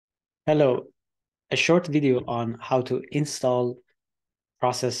Hello, a short video on how to install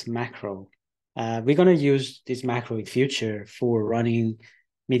process macro. We're going to use this macro in future for running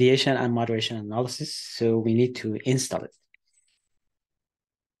mediation and moderation analysis, so we need to install it.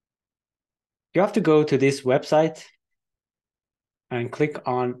 You have to go to this website and click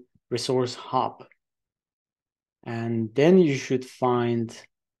on Resource Hub. And then you should find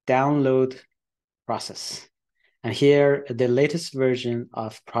download process. And here, the latest version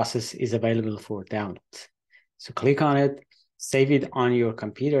of process is available for download. So click on it, save it on your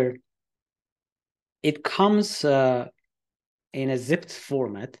computer. It comes in a zipped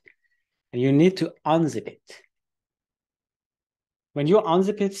format, and you need to unzip it. When you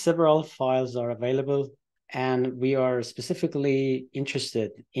unzip it, several files are available, and we are specifically interested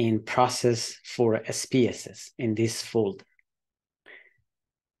in process for SPSS in this folder.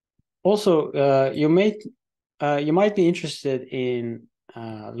 Also, you might be interested in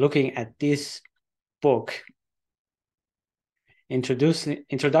looking at this book,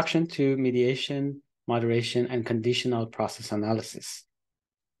 Introduction to Mediation, Moderation, and Conditional Process Analysis.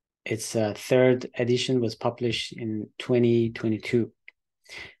 Its third edition was published in 2022.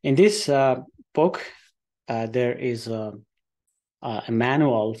 In this book, there is a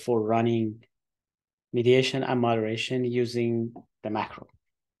manual for running mediation and moderation using the macro.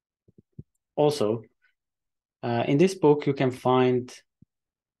 Also, in this book, you can find,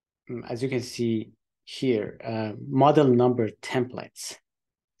 as you can see here, model number templates.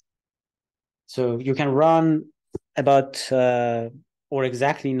 So you can run about or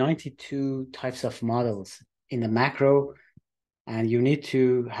exactly 92 types of models in the macro, and you need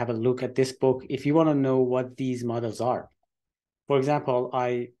to have a look at this book if you want to know what these models are. For example,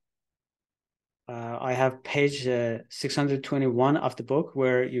 I have page 621 of the book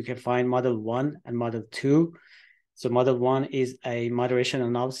where you can find model 1 and model 2. So model 1 is a moderation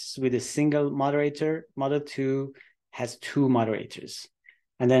analysis with a single moderator. Model 2 has 2 moderators.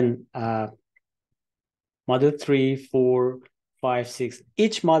 And then model 3, 4, 5, 6,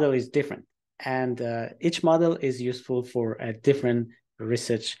 each model is different. And each model is useful for a different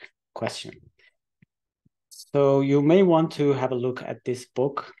research question. So you may want to have a look at this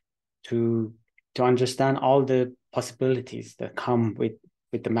book to understand all the possibilities that come with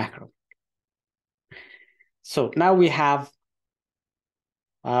the macro. So now we have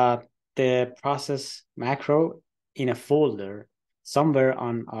the process macro in a folder somewhere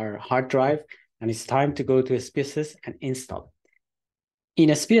on our hard drive, and it's time to go to SPSS and install it. In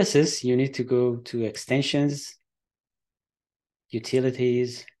SPSS, you need to go to Extensions,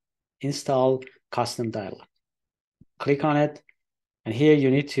 Utilities, Install Custom Dialog. Click on it, and here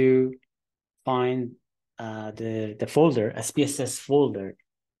you need to find the folder, SPSS folder,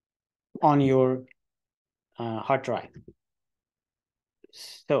 on your hard drive.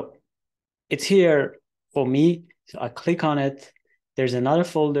 So it's here for me. So I click on it. There's another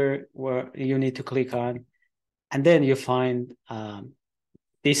folder where you need to click on, and then you find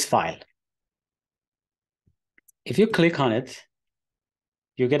this file. If you click on it,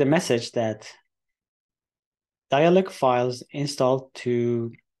 you get a message that dialog files installed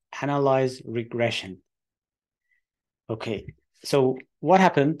to analyze regression. Okay, so what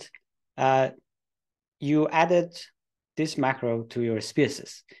happened? You added this macro to your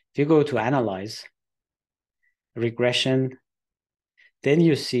SPSS. If you go to Analyze, Regression, then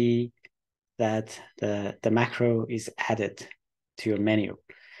you see that the macro is added to your menu.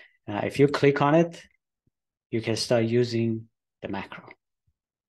 If you click on it, you can start using the macro.